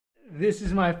This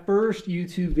is my first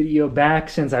YouTube video back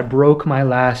since I broke my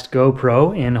last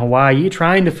GoPro in Hawaii,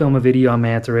 trying to film a video on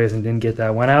Manta Rays and didn't get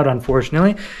that one out,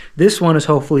 unfortunately. This one is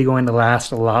hopefully going to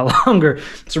last a lot longer.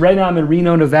 So right now I'm in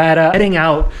Reno, Nevada, heading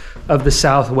out of the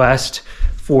Southwest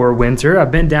for winter.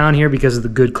 I've been down here because of the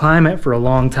good climate for a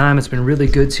long time. It's been really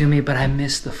good to me, but I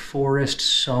miss the forest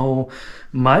so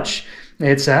much.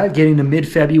 It's getting to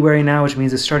mid-February now, which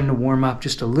means it's starting to warm up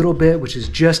just a little bit, which is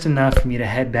just enough for me to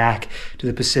head back to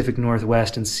the Pacific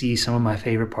Northwest and see some of my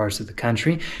favorite parts of the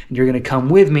country. And you're going to come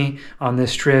with me on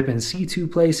this trip and see two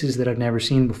places that I've never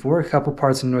seen before, a couple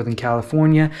parts in Northern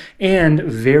California and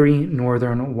very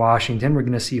northern Washington. We're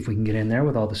going to see if we can get in there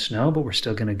with all the snow, but we're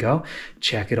still going to go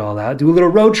check it all out, do a little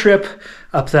road trip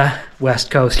up the West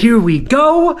Coast. Here we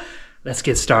go. Let's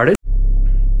get started.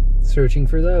 Searching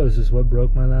for those is what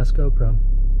broke my last GoPro.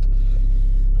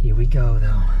 Here we go,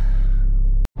 though.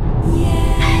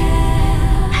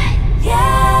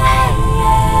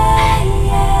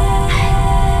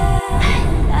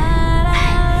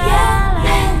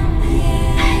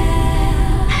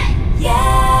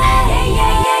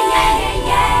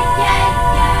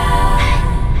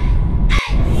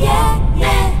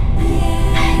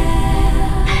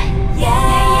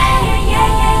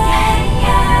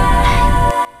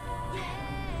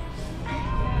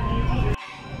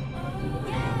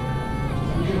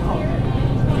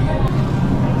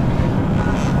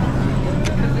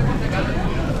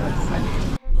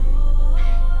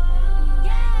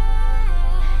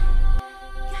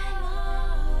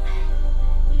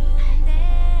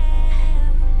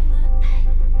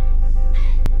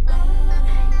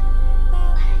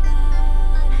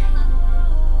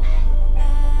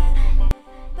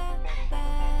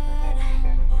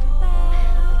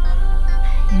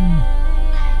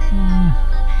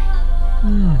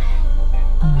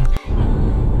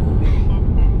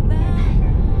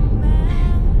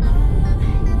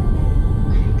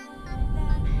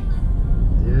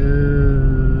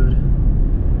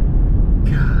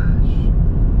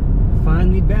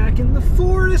 Back in the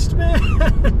forest, man.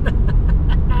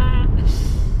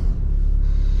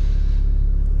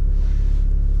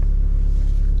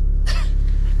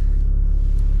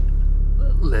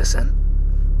 Listen,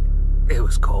 it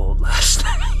was cold last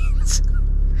night.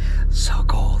 So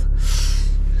cold.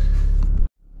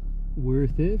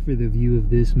 Worth it for the view of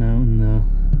this mountain,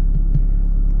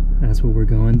 though. That's what we're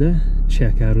going to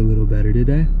check out a little better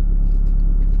today.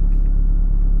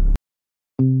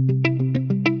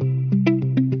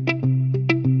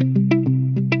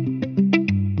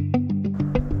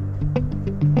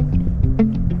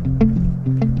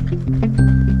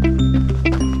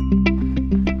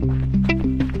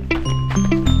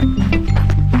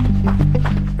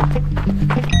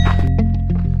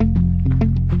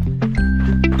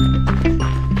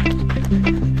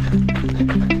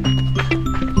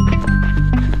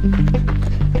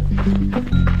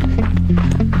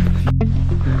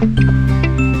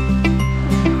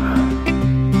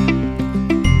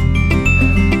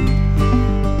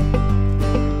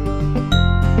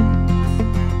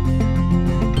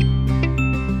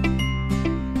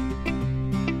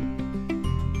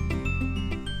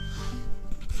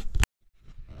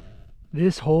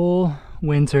 This whole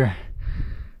winter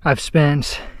I've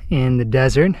spent in the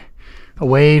desert,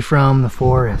 away from the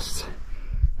forest,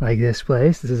 like this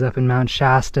place. This is up in Mount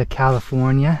Shasta,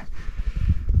 California.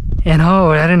 And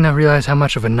oh, I didn't realize how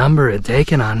much of a number it had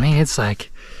taken on me. It's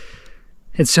like,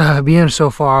 it's being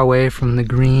so far away from the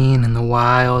green and the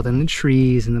wild and the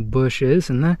trees and the bushes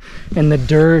and the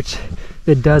dirt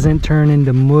that doesn't turn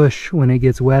into mush when it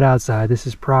gets wet outside. This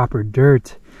is proper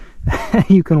dirt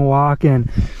you can walk in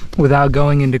without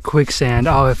going into quicksand.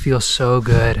 Oh, it feels so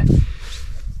good.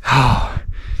 Oh,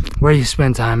 where you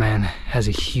spend time, man, has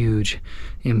a huge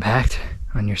impact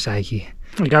on your psyche.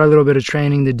 I got a little bit of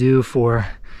training to do for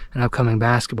an upcoming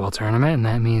basketball tournament, and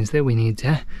that means that we need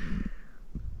to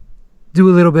do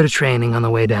a little bit of training on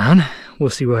the way down. You'll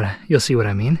see what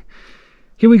I mean.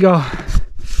 Here we go.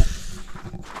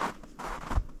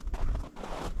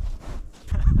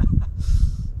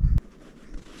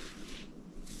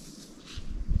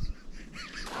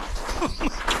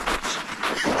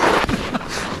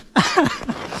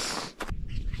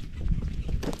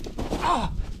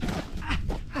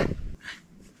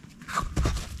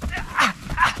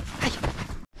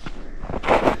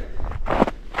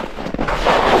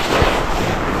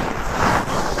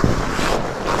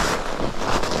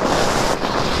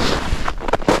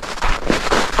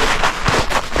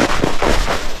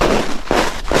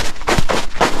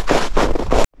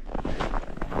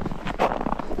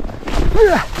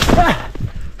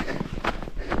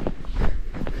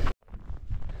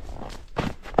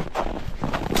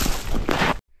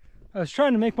 I was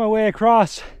trying to make my way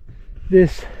across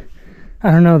this, I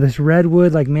don't know, this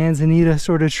redwood, like manzanita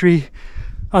sort of tree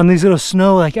on these little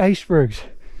snow like icebergs.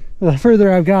 The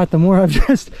further I've got, the more I've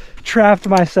just trapped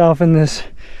myself in this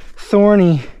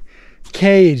thorny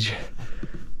cage.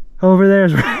 Over there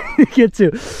is where I need to get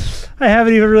to. I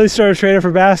haven't even really started training for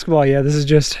basketball yet. This is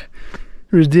just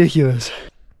ridiculous.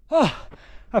 Oh,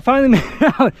 I finally made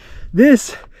it out.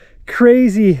 This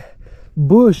crazy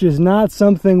bush is not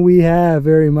something we have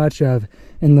very much of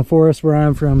in the forest where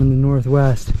I'm from in the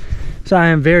Northwest. So I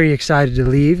am very excited to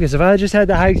leave, because if I just had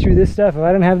to hike through this stuff, if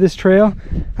I didn't have this trail,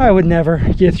 I would never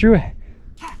get through it.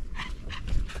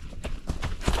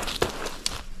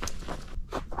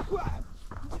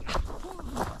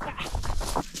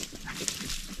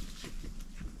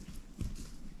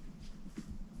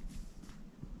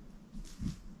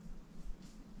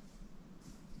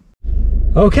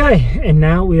 Okay, and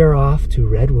now we are off to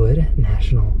Redwood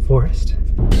National Forest.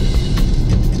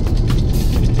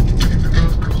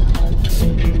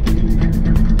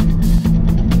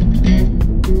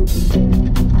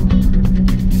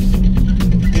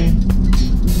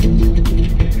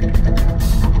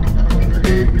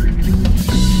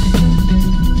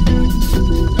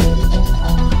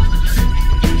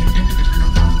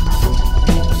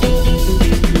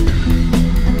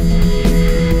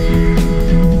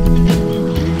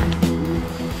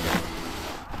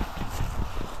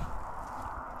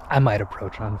 I might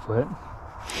approach on foot.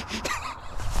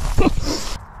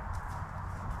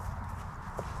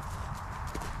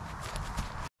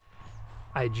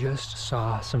 I just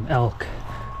saw some elk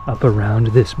up around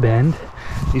this bend.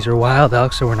 These are wild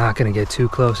elk, so we're not going to get too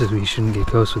close, as we shouldn't get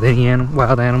close with any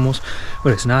wild animals.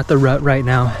 But it's not the rut right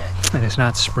now, and it's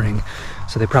not spring,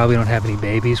 so they probably don't have any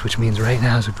babies, which means right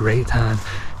now is a great time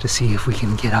to see if we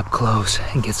can get up close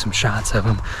and get some shots of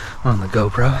them on the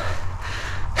GoPro.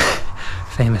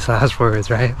 Famous last words,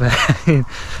 right? But I mean,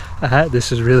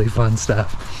 this is really fun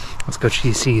stuff. Let's go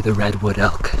see the redwood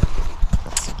elk.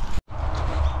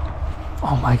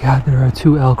 Oh my god, there are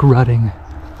 2 elk rutting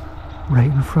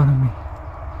right in front of me.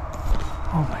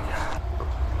 Oh my god.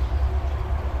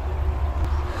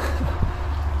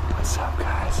 What's up,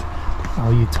 guys?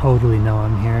 Oh, you totally know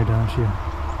I'm here, don't you?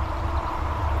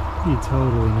 You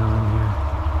totally know I'm here.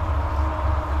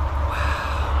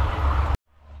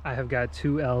 I have got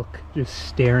 2 elk just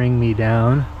staring me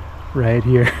down right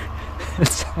here.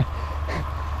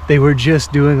 They were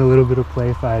just doing a little bit of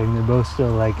play fighting. They're both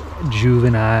still like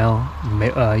juvenile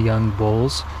young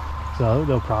bulls, so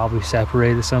they'll probably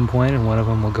separate at some point, and one of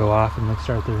them will go off and like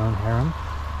start their own harem.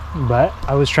 But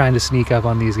I was trying to sneak up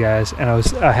on these guys, and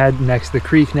I had the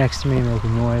creek next to me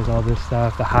making noise, all this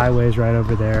stuff. The highway's right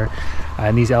over there,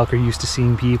 and these elk are used to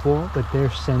seeing people, but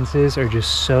their senses are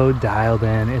just so dialed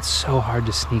in. It's so hard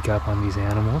to sneak up on these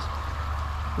animals.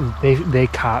 They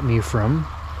caught me from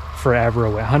forever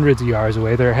away, hundreds of yards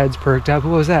away. Their heads perked up.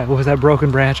 What was that? What was that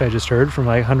broken branch I just heard from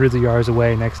like hundreds of yards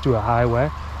away next to a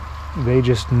highway? They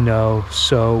just know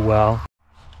so well.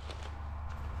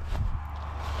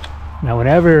 Now,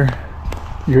 whenever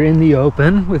you're in the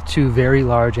open with 2 very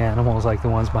large animals like the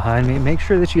ones behind me, make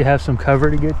sure that you have some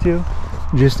cover to get to,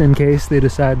 just in case they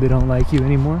decide they don't like you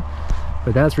anymore.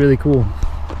 But that's really cool.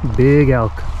 Big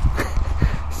elk.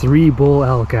 3 bull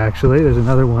elk, actually. There's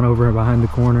another one over behind the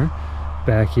corner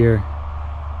back here.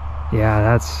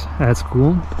 Yeah, that's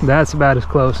cool. That's about as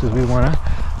close as we want to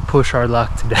push our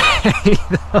luck today.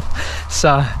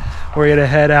 So we're gonna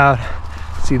head out,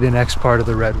 see the next part of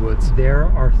the redwoods. There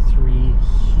are 3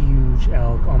 huge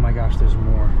elk. Oh my gosh, there's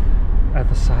more at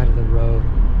the side of the road.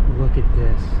 Look at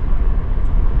this.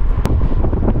 Oh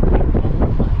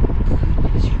my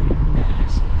goodness, you're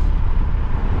massive.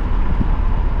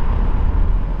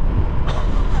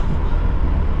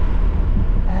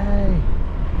 Hey,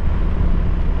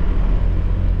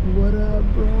 what up,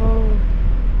 bro?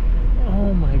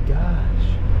 Oh my gosh.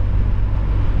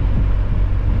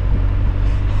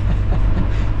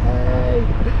 Hey,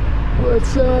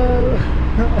 what's up?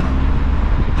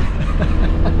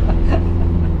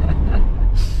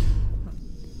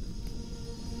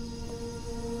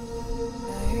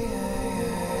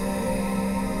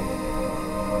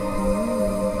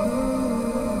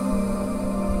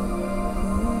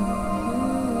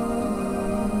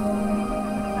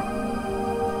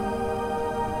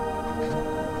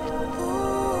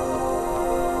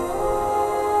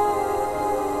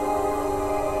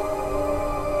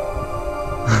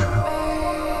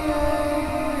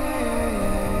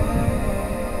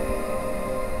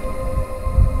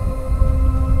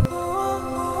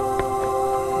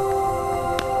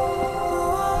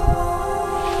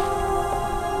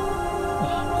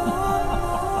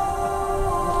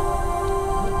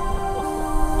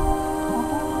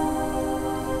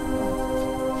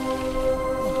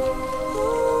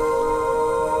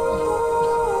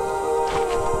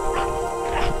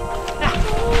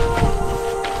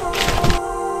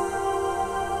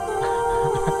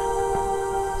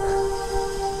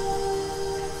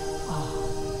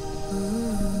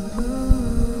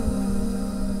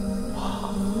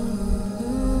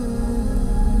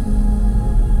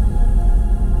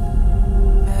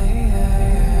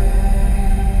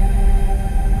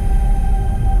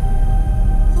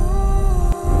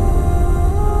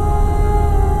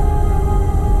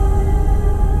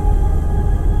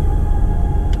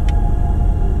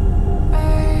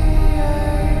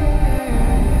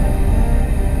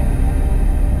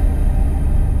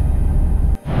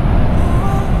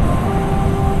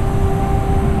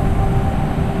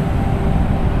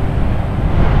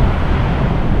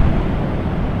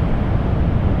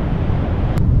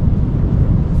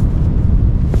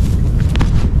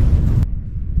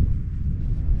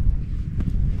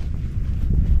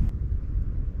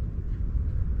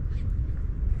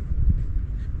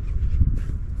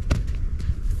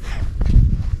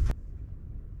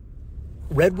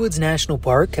 Redwoods National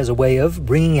Park has a way of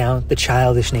bringing out the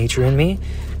childish nature in me.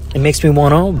 It makes me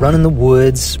want to run in the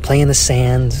woods, play in the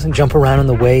sand, jump around in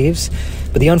the waves.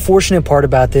 But the unfortunate part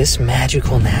about this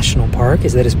magical national park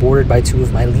is that it's bordered by two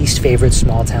of my least favorite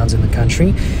small towns in the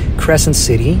country, Crescent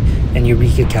City and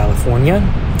Eureka, California.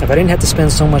 If I didn't have to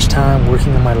spend so much time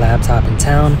working on my laptop in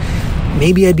town,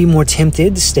 maybe I'd be more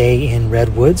tempted to stay in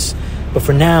Redwoods. But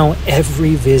for now,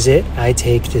 every visit I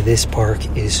take to this park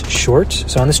is short.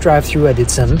 So on this drive-through, I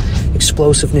did some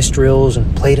explosiveness drills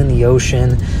and played in the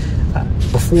ocean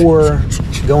before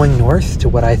going north to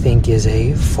what I think is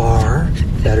a far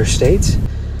better state,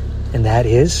 and that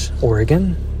is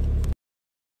Oregon.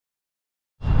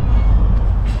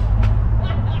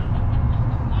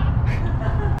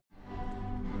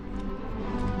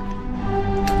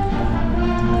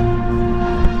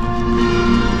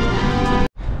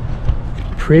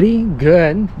 Pretty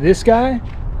good. This guy,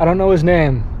 I don't know his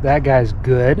name. That guy's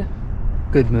good.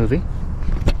 Good movie.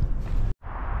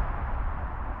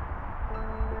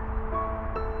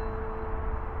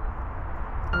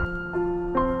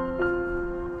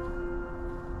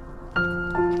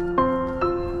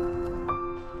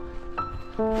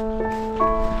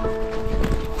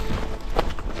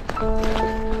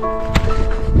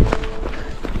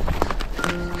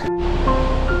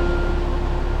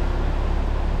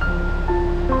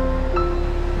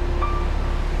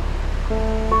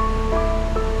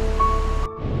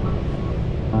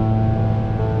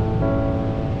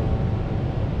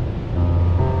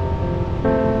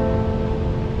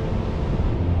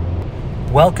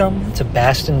 Welcome to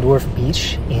Bastendorf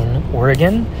Beach in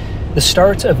Oregon. The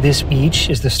start of this beach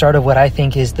is the start of what I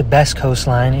think is the best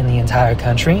coastline in the entire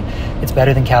country. It's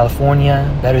better than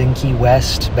California, better than Key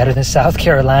West, better than South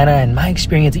Carolina, and my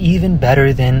experience even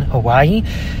better than Hawaii.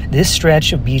 This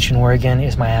stretch of beach in Oregon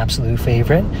is my absolute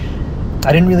favorite.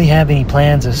 I didn't really have any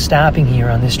plans of stopping here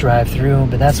on this drive-through,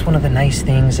 but that's one of the nice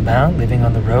things about living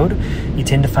on the road. You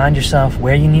tend to find yourself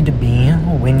where you need to be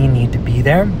when you need to be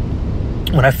there.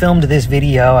 When I filmed this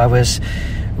video, I was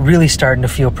really starting to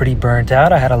feel pretty burnt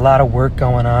out. I had a lot of work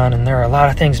going on, and there are a lot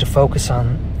of things to focus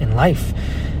on in life.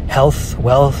 Health,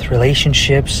 wealth,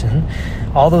 relationships, and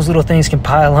all those little things can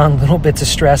pile on little bits of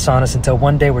stress on us until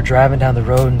one day we're driving down the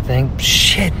road and think,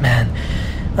 shit, man,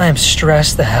 I am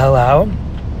stressed the hell out.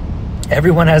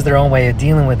 Everyone has their own way of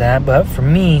dealing with that, but for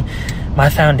me, my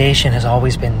foundation has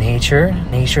always been nature.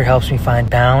 Nature helps me find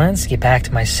balance, get back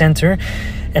to my center,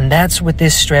 and that's what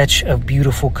this stretch of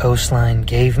beautiful coastline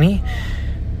gave me.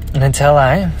 And until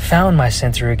I found my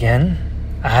center again,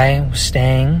 I was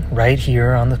staying right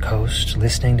here on the coast,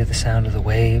 listening to the sound of the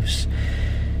waves,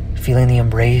 feeling the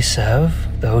embrace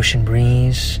of the ocean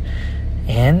breeze,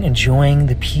 and enjoying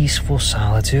the peaceful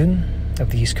solitude of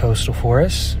these coastal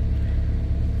forests.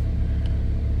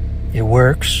 It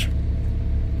works.